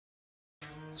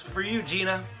It's for you,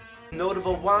 Gina.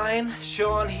 Notable wine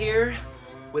shown here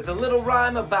with a little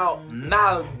rhyme about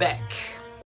Malbec.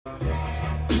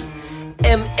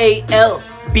 M-A-L-B-E-C.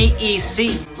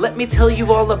 Let me tell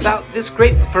you all about this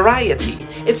grape variety.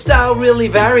 Its style really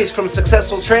varies from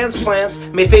successful transplants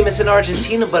made famous in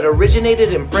Argentina but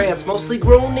originated in France, mostly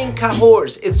grown in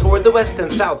Cahors. It's toward the west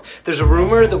and south. There's a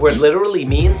rumor the word literally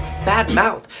means bad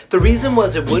mouth. The reason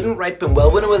was it wouldn't ripen well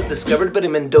when it was discovered, but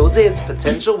in Mendoza its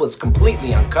potential was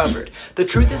completely uncovered. The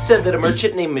truth is said that a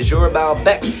merchant named Monsieur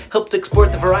Malbec helped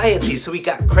export the variety, so he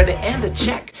got credit and a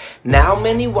check. Now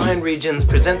many wine regions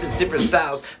present its different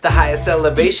styles. The highest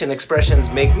elevation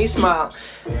expressions make me smile.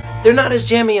 They're not as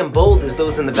jammy and bold as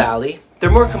those in the valley. They're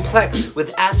more complex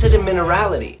with acid and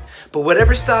minerality. But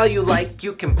whatever style you like,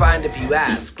 you can find if you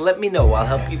ask. Let me know, I'll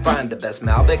help you find the best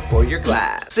Malbec for your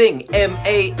glass. Sing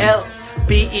M-A-L-B-E-C.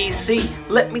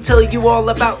 Let me tell you all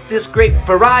about this grape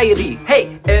variety.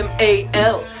 Hey,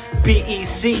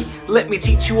 M-A-L-B-E-C. Let me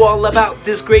teach you all about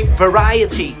this grape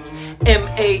variety.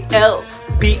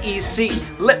 M-A-L-B-E-C.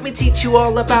 Let me teach you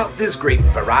all about this grape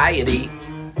variety.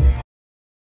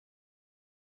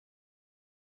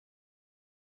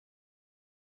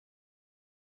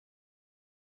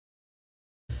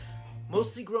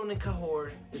 Mostly grown in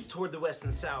Cahors, is toward the west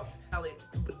and south.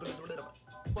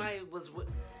 Why was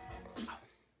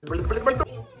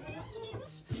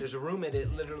there's a room in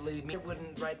it literally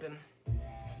wouldn't ripen.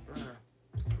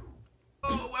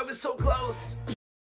 Oh, I was so close.